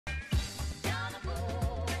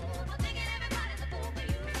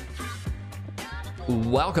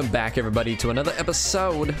Welcome back, everybody, to another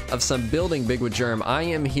episode of some Building Big with Jerm. I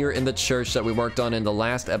am here in the church that we worked on in the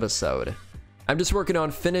last episode. I'm just working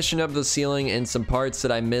on finishing up the ceiling and some parts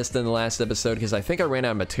that I missed in the last episode because I think I ran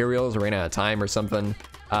out of materials or ran out of time or something.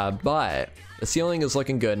 But the ceiling is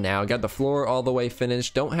looking good now. Got the floor all the way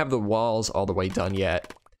finished. Don't have the walls all the way done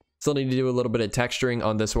yet. Still need to do a little bit of texturing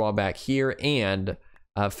on this wall back here and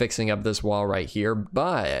fixing up this wall right here.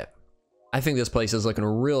 But I think this place is looking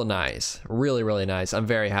real nice. Really nice. I'm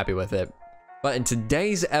very happy with it. But in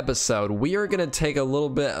today's episode, we are going to take a little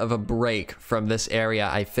bit of a break from this area,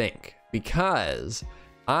 I think, because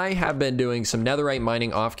I have been doing some netherite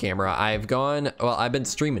mining off camera. I've been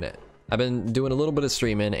streaming it. I've been doing a little bit of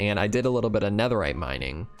streaming, and I did a little bit of netherite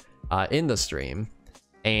mining in the stream,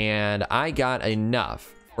 and I got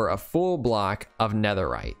enough for a full block of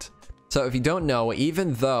netherite. So if you don't know,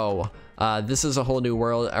 even though this is a whole new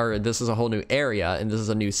world, or this is a whole new area, and this is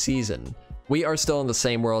a new season, we are still in the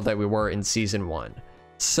same world that we were in season 1.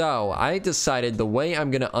 So I decided the way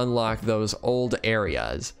I'm going to unlock those old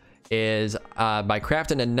areas is by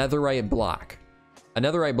crafting a netherite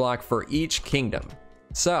block for each kingdom.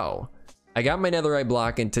 So I got my netherite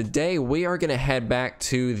block, and today we are going to head back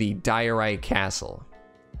to the Diorite Castle.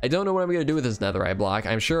 I don't know what I'm going to do with this netherite block.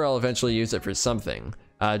 I'm sure I'll eventually use it for something.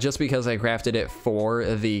 Just because I crafted it for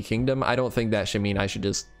the kingdom, I don't think that should mean I should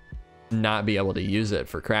just not be able to use it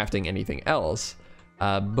for crafting anything else.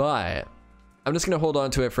 But I'm just going to hold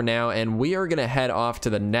on to it for now, and we are going to head off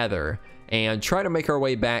to the nether and try to make our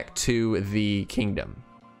way back to the kingdom.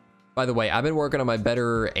 By the way, I've been working on my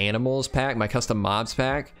better animals pack, my custom mobs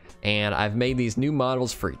pack, and I've made these new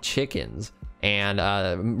models for chickens and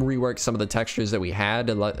reworked some of the textures that we had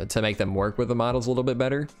to make them work with the models a little bit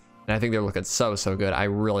better. And I think they're looking so good. I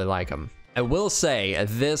really like them. I will say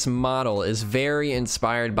this model is very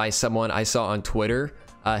inspired by someone I saw on Twitter.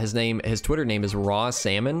 His Twitter name is Raw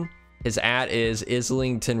Salmon. His @ is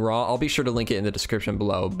Islington Raw. I'll be sure to link it in the description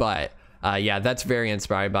below. But yeah, that's very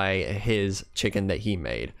inspired by his chicken that he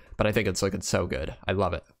made. But I think it's looking so good. I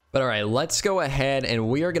love it. But all right, let's go ahead, and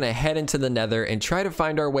we are going to head into the nether and try to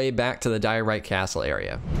find our way back to the Diorite Castle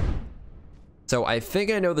area. So I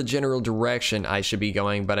think I know the general direction I should be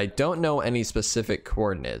going, but I don't know any specific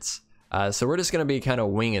coordinates. So we're just going to be kind of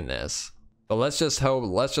winging this. But let's just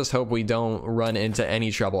hope we don't run into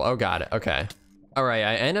any trouble. Oh, got it. Okay. All right,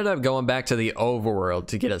 I ended up going back to the overworld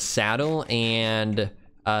to get a saddle and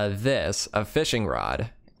a fishing rod.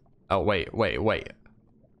 Oh, wait.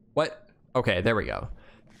 What? Okay, there we go.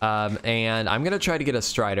 And I'm going to try to get a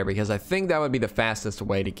strider because I think that would be the fastest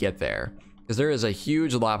way to get there. Because there is a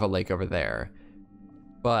huge lava lake over there.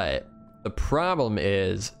 But the problem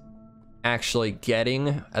is actually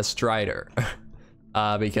getting a strider.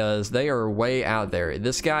 Because they are way out there.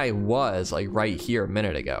 This guy was like right here a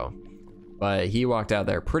minute ago. But he walked out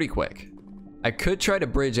there pretty quick. I could try to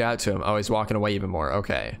bridge out to him. Oh, he's walking away even more.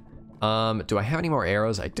 Okay. Do I have any more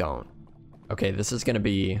arrows? I don't. Okay, this is going to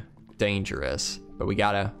be dangerous. But we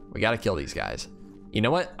gotta kill these guys. You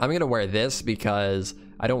know what? I'm gonna wear this because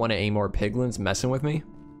I don't want any more piglins messing with me.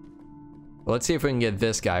 But let's see if we can get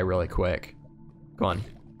this guy really quick. Come on.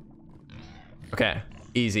 Okay,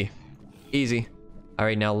 easy. All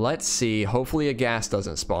right, now let's see. Hopefully a gas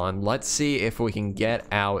doesn't spawn. Let's see if we can get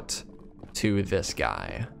out to this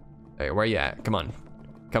guy. Hey, where you at? Come on.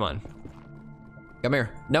 Come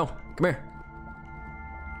here. No, come here.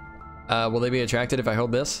 Will they be attracted if I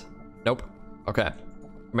hold this? Nope. Okay,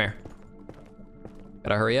 come here.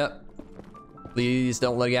 Gotta hurry up. Please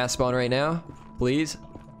don't let a gas spawn right now. Please.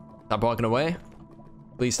 Stop walking away.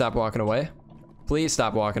 Please stop walking away. Please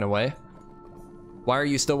stop walking away. Why are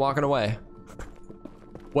you still walking away?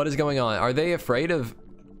 What is going on? Are they afraid of...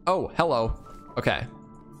 Oh, hello. Okay.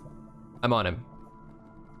 I'm on him.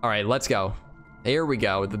 All right, let's go. Here we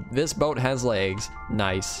go. This boat has legs.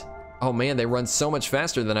 Nice. Oh man, they run so much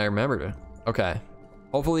faster than I remembered. Okay.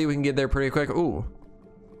 Hopefully we can get there pretty quick. Ooh.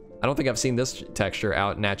 I don't think I've seen this texture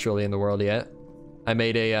out naturally in the world yet. I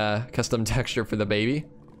made a custom texture for the baby.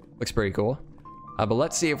 Looks pretty cool. But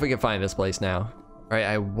let's see if we can find this place now. All right,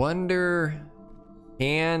 I wonder...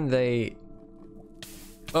 Can they...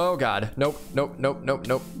 Oh god. Nope.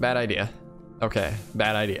 Bad idea. Okay,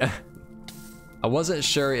 bad idea. I wasn't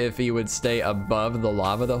sure if he would stay above the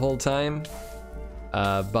lava the whole time.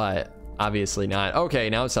 But obviously not. Okay,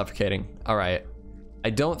 now it's suffocating. All right. I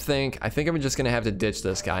think I'm just gonna have to ditch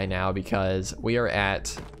this guy now because we are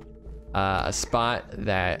at a spot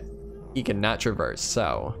that he cannot traverse.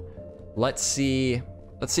 So let's see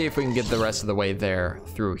if we can get the rest of the way there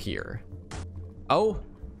through here. Oh,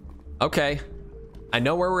 okay. I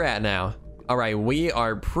know where we're at now. All right, we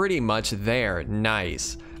are pretty much there.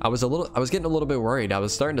 Nice. I was getting a little bit worried. I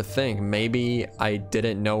was starting to think maybe I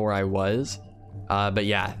didn't know where I was. But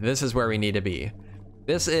yeah, this is where we need to be.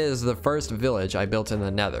 This is the first village I built in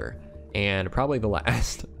the Nether, and probably the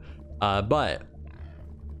last. But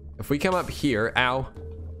if we come up here, ow.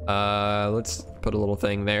 Let's put a little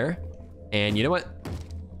thing there. And you know what?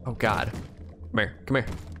 Oh God, come here, come here.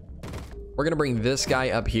 We're gonna bring this guy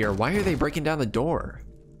up here. Why are they breaking down the door?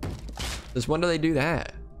 Since when do they do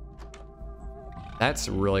that? That's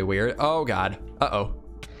really weird. Oh God, uh-oh. All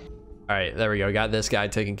right, there we go. Got this guy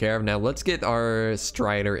taken care of. Now let's get our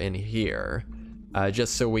Strider in here,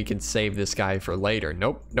 just so we can save this guy for later.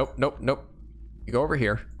 Nope, nope, nope, nope. You go over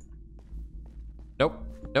here. Nope,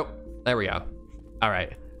 nope. There we go. All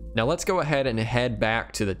right, now let's go ahead and head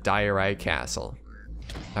back to the Diorite Castle.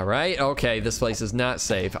 All right, okay, this place is not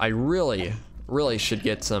safe. I really should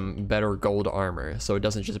get some better gold armor so it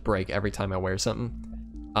doesn't just break every time I wear something.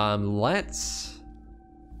 Let's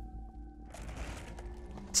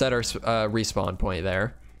set our respawn point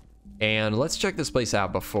there, and let's check this place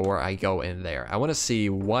out before I go in there. I want to see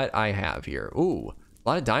what I have here. Ooh, a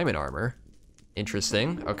lot of diamond armor.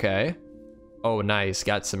 Interesting. Okay. Oh, nice.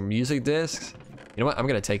 Got some music discs. You know what? I'm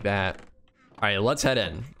gonna take that. All right, let's head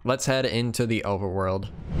in. Let's head into the overworld.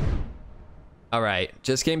 All right,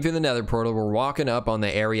 just came through the Nether portal. We're walking up on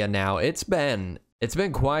the area now. It's been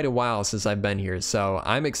quite a while since I've been here, so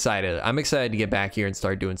I'm excited. I'm excited to get back here and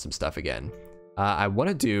start doing some stuff again. I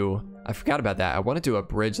forgot about that. I want to do a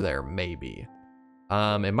bridge there, maybe.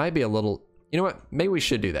 It might be a little, you know what? Maybe we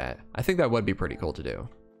should do that. I think that would be pretty cool to do.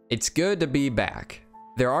 It's good to be back.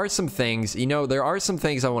 There are some things, I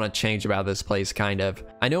want to change about this place, kind of.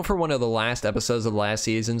 I know for one of the last episodes of the last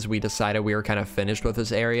seasons, we decided we were kind of finished with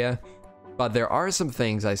this area, but there are some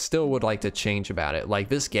things I still would like to change about it. Like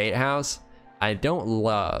this gatehouse, I don't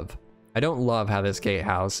love how this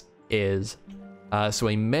gatehouse is. So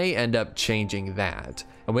we may end up changing that.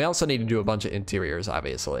 And we also need to do a bunch of interiors,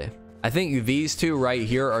 obviously. I think these two right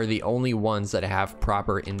here are the only ones that have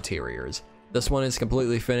proper interiors. This one is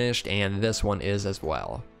completely finished, and this one is as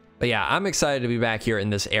well. But yeah, I'm excited to be back here in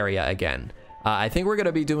this area again. I think we're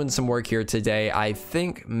gonna be doing some work here today. I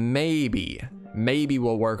think maybe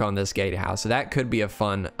we'll work on this gatehouse. So that could be a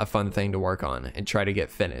fun thing to work on and try to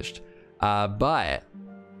get finished. But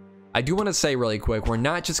I do want to say really quick, we're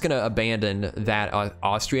not just gonna abandon that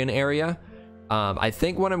Austrian area. I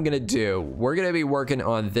think what I'm gonna do, we're gonna be working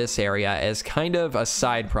on this area as kind of a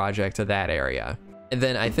side project to that area. And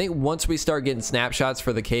then I think once we start getting snapshots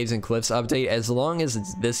for the Caves and Cliffs update, as long as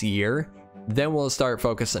it's this year, then we'll start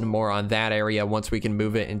focusing more on that area once we can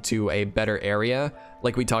move it into a better area,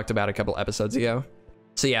 like we talked about a couple episodes ago.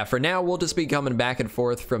 So yeah, for now, we'll just be coming back and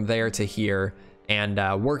forth from there to here and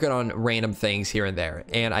working on random things here and there.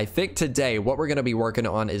 And I think today, what we're gonna be working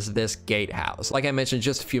on is this gatehouse. Like I mentioned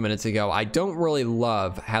just a few minutes ago, I don't really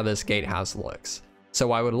love how this gatehouse looks.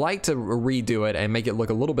 So I would like to redo it and make it look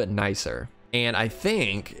a little bit nicer. And I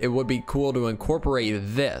think it would be cool to incorporate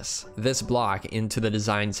this block into the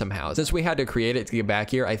design somehow. Since we had to create it to get back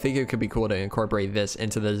here, I think it could be cool to incorporate this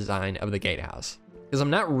into the design of the gatehouse. Because I'm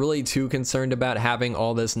not really too concerned about having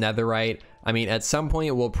all this netherite. I mean, at some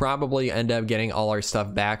point, we'll probably end up getting all our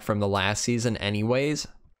stuff back from the last season anyways.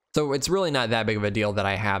 So it's really not that big of a deal that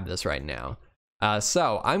I have this right now.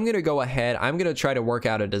 So I'm going to go ahead. I'm going to try to work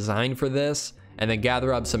out a design for this, and then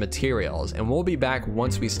gather up some materials, and we'll be back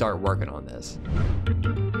once we start working on this.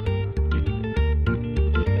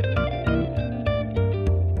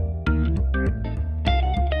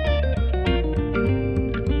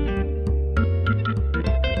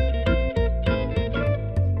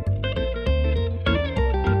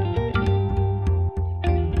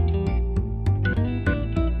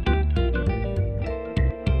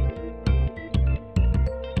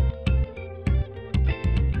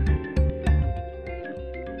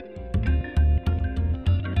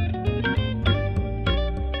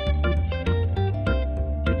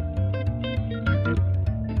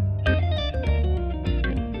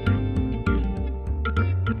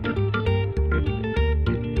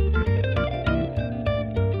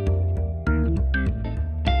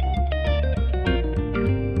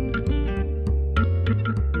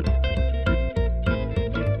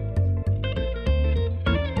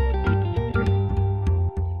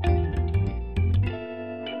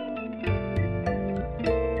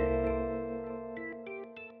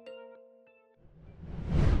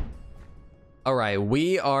 All right,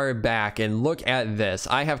 we are back, and look at this.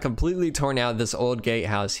 I have completely torn out this old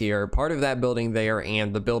gatehouse here, part of that building there,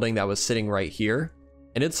 and the building that was sitting right here.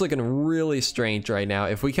 And it's looking really strange right now.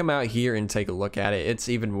 If we come out here and take a look at it, it's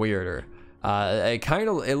even weirder.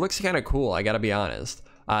 It looks kind of cool, I gotta be honest.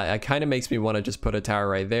 It kind of makes me want to just put a tower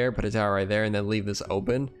right there, put a tower right there, and then leave this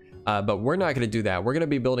open. But we're not going to do that. We're going to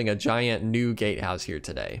be building a giant new gatehouse here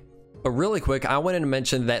today. But really quick, I wanted to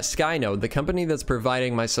mention that Skynode, the company that's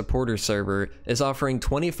providing my supporter server, is offering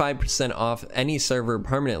 25% off any server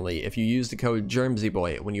permanently if you use the code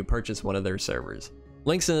JermsyBoy when you purchase one of their servers.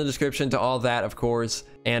 Links in the description to all that, of course,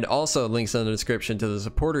 and also links in the description to the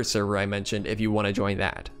supporter server I mentioned if you want to join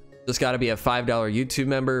that. Just got to be a $5 YouTube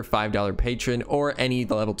member, $5 patron, or any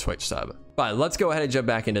level Twitch sub. But let's go ahead and jump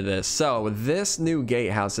back into this. So this new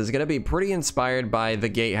gatehouse is going to be pretty inspired by the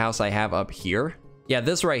gatehouse I have up here. Yeah,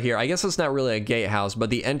 this right here, I guess it's not really a gatehouse, but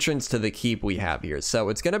the entrance to the keep we have here. So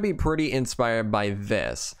it's going to be pretty inspired by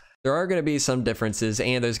this. There are going to be some differences,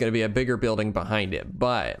 and there's going to be a bigger building behind it,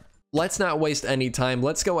 but let's not waste any time.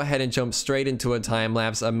 Let's go ahead and jump straight into a time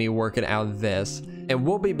lapse of me working out this, and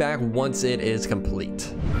we'll be back once it is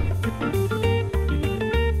complete.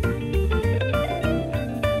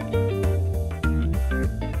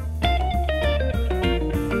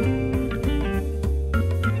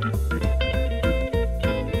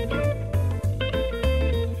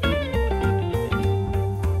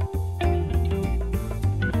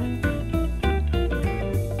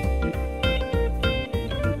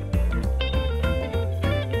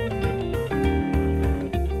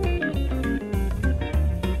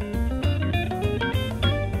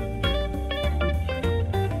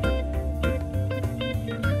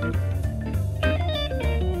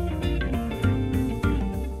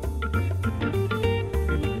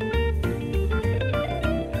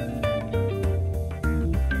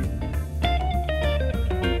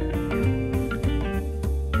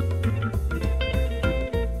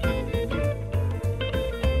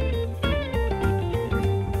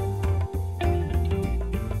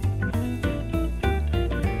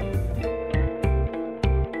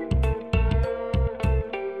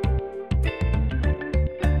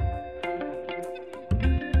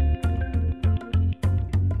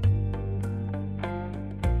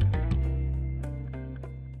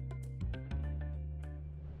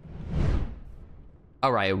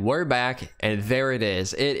 All right, we're back, and there it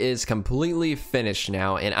is. It is completely finished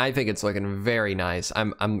now, and I think it's looking very nice.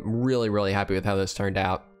 I'm really happy with how this turned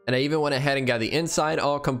out. And I even went ahead and got the inside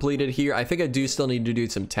all completed here. I think I do still need to do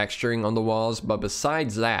some texturing on the walls, but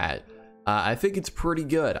besides that, I think it's pretty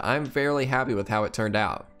good. I'm fairly happy with how it turned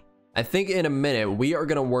out. I think in a minute, we are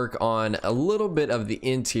gonna work on a little bit of the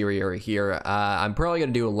interior here. I'm probably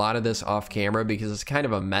gonna do a lot of this off camera because it's kind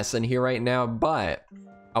of a mess in here right now, but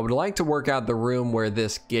I would like to work out the room where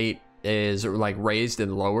this gate is like raised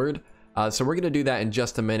and lowered. So we're gonna do that in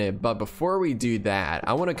just a minute. But before we do that,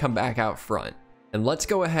 I wanna come back out front. And let's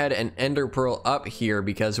go ahead and ender pearl up here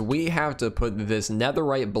because we have to put this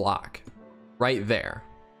netherite block right there.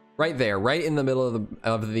 Right there, right in the middle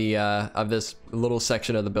of this little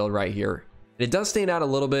section of the build right here. It does stand out a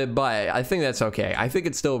little bit, but I think that's okay. I think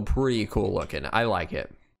it's still pretty cool looking. I like it.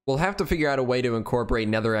 We'll have to figure out a way to incorporate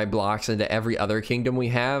netherite blocks into every other kingdom we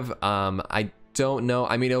have. I don't know.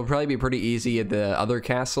 I mean, it'll probably be pretty easy at the other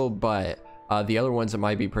castle, but the other ones it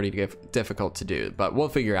might be pretty difficult to do. But we'll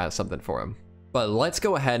figure out something for them. But let's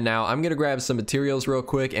go ahead now. I'm gonna grab some materials real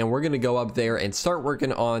quick, and we're gonna go up there and start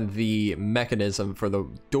working on the mechanism for the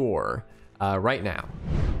door right now.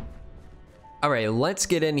 All right, let's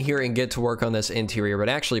get in here and get to work on this interior. But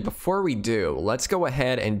actually, before we do, let's go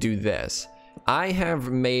ahead and do this. I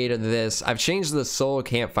have made this, I've changed the soul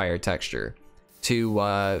campfire texture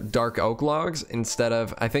to dark oak logs instead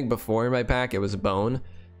of, I think before in my pack it was bone,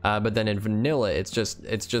 but then in vanilla it's just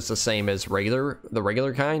the same as the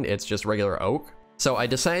regular kind. It's just regular oak. So I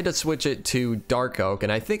decided to switch it to dark oak,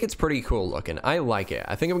 and I think it's pretty cool looking. I like it.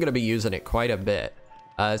 I think I'm going to be using it quite a bit.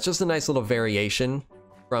 It's just a nice little variation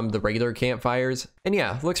from the regular campfires, and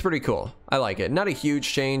yeah, looks pretty cool. I like it. Not a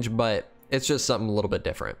huge change, but it's just something a little bit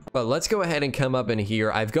different. But let's go ahead and come up in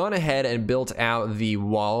here. I've gone ahead and built out the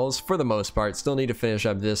walls for the most part. Still need to finish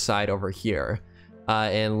up this side over here.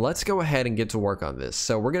 And let's go ahead and get to work on this.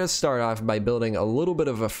 So we're gonna start off by building a little bit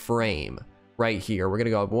of a frame right here. We're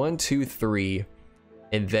gonna go up 1, 2, 3,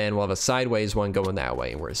 and then we'll have a sideways one going that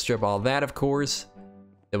way. We're gonna strip all that, of course.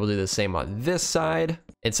 Then we'll do the same on this side.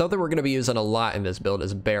 And something we're gonna be using a lot in this build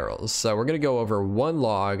is barrels. So we're gonna go over one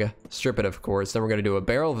log, strip it, of course. Then we're gonna do a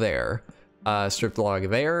barrel there. Stripped log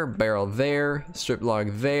there, barrel there, stripped log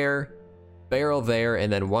there, barrel there,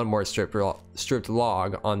 and then one more stripped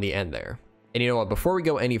log on the end there. And you know what, before we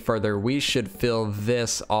go any further, we should fill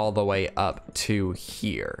this all the way up to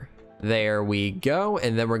here. There we go,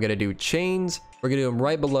 and then we're gonna do chains. We're gonna do them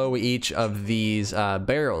right below each of these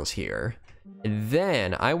barrels here. And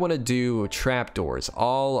then I want to do trapdoors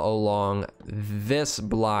all along this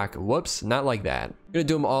block. Whoops, not like that. I'm going to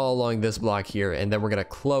do them all along this block here, and then we're going to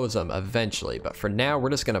close them eventually. But for now,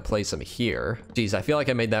 we're just going to place them here. Geez, I feel like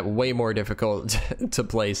I made that way more difficult to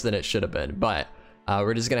place than it should have been. But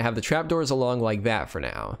we're just going to have the trapdoors along like that for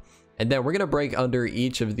now. And then we're going to break under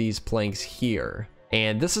each of these planks here.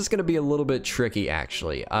 And this is going to be a little bit tricky,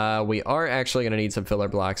 actually. We are actually going to need some filler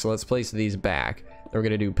blocks, so let's place these back. Then we're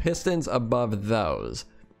going to do pistons above those.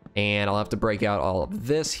 And I'll have to break out all of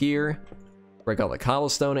this here. Break all the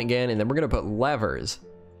cobblestone again, and then we're going to put levers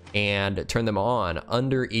and turn them on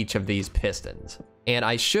under each of these pistons. And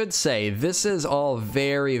I should say, this is all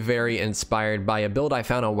very, very inspired by a build I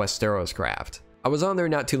found on Westeros. I was on there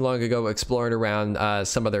not too long ago exploring around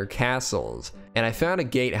some of their castles, and I found a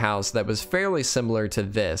gatehouse that was fairly similar to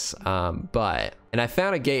this, and I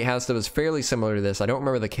found a gatehouse that was fairly similar to this. I don't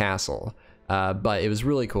remember the castle, but it was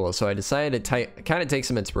really cool, so I decided to kind of take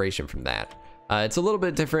some inspiration from that. It's a little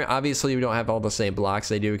bit different. Obviously, we don't have all the same blocks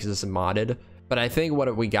they do because it's modded, but I think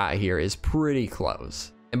what we got here is pretty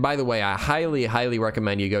close. And by the way, I highly, highly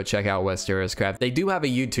recommend you go check out Westeros. They do have a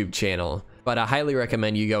YouTube channel, but I highly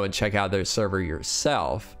recommend you go and check out their server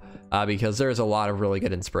yourself because there's a lot of really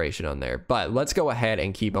good inspiration on there. But let's go ahead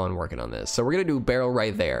and keep on working on this. So we're going to do barrel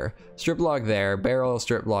right there, strip log there, barrel,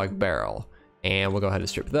 strip log, barrel. And we'll go ahead and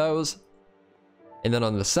strip those. And then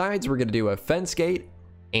on the sides, we're going to do a fence gate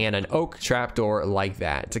and an oak trapdoor like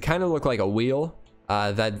that to kind of look like a wheel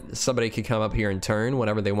that somebody could come up here and turn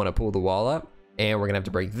whenever they want to pull the wall up. And we're going to have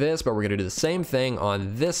to break this, but we're going to do the same thing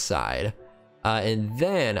on this side. And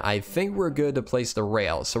then I think we're good to place the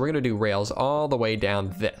rails. So we're going to do rails all the way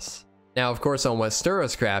down this. Now, of course, on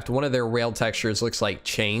Westeros, one of their rail textures looks like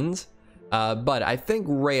chains. But I think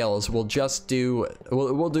rails will just do,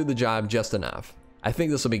 we'll do the job just enough. I think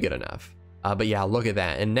this will be good enough. But yeah, look at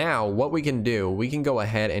that. And now what we can do, we can go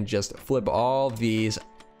ahead and just flip all these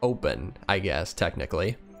open, I guess,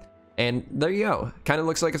 technically. And there you go. Kind of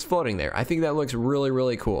looks like it's floating there. I think that looks really,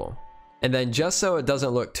 really cool. And then just so it doesn't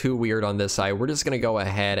look too weird on this side, we're just going to go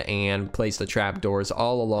ahead and place the trapdoors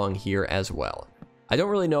all along here as well. I don't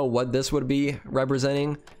really know what this would be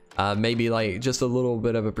representing. Maybe like just a little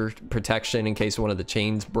bit of a protection in case one of the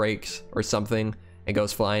chains breaks or something and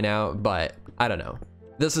goes flying out, but I don't know.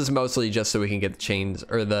 This is mostly just so we can get the chains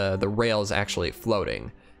or the rails actually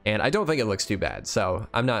floating. And I don't think it looks too bad, so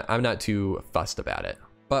I'm not too fussed about it.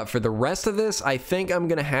 But for the rest of this, I think I'm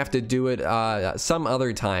gonna have to do it some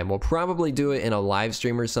other time. We'll probably do it in a live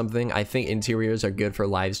stream or something. I think interiors are good for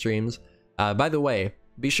live streams. By the way,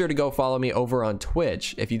 be sure to go follow me over on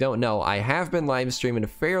Twitch. If you don't know, I have been live streaming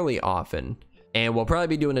fairly often. And we'll probably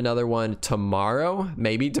be doing another one tomorrow,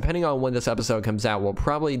 maybe. Depending on when this episode comes out, we'll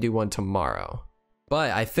probably do one tomorrow.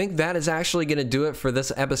 But I think that is actually going to do it for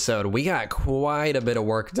this episode. We got quite a bit of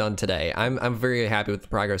work done today. I'm very happy with the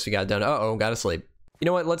progress we got done. Uh-oh, gotta sleep. You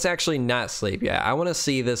know what? Let's actually not sleep yet. I want to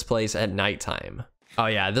see this place at nighttime. Oh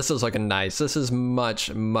yeah, this is looking nice. This is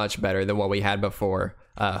much, much better than what we had before.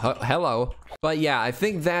 Hello. But yeah, I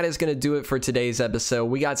think that is going to do it for today's episode.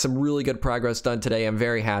 We got some really good progress done today. I'm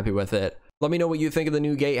very happy with it. Let me know what you think of the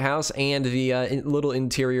new gatehouse and the little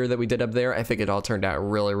interior that we did up there. I think it all turned out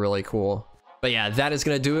really, really cool. But yeah, that is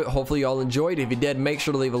going to do it. Hopefully you all enjoyed. If you did, make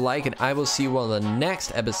sure to leave a like, and I will see you on the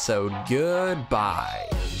next episode. Goodbye.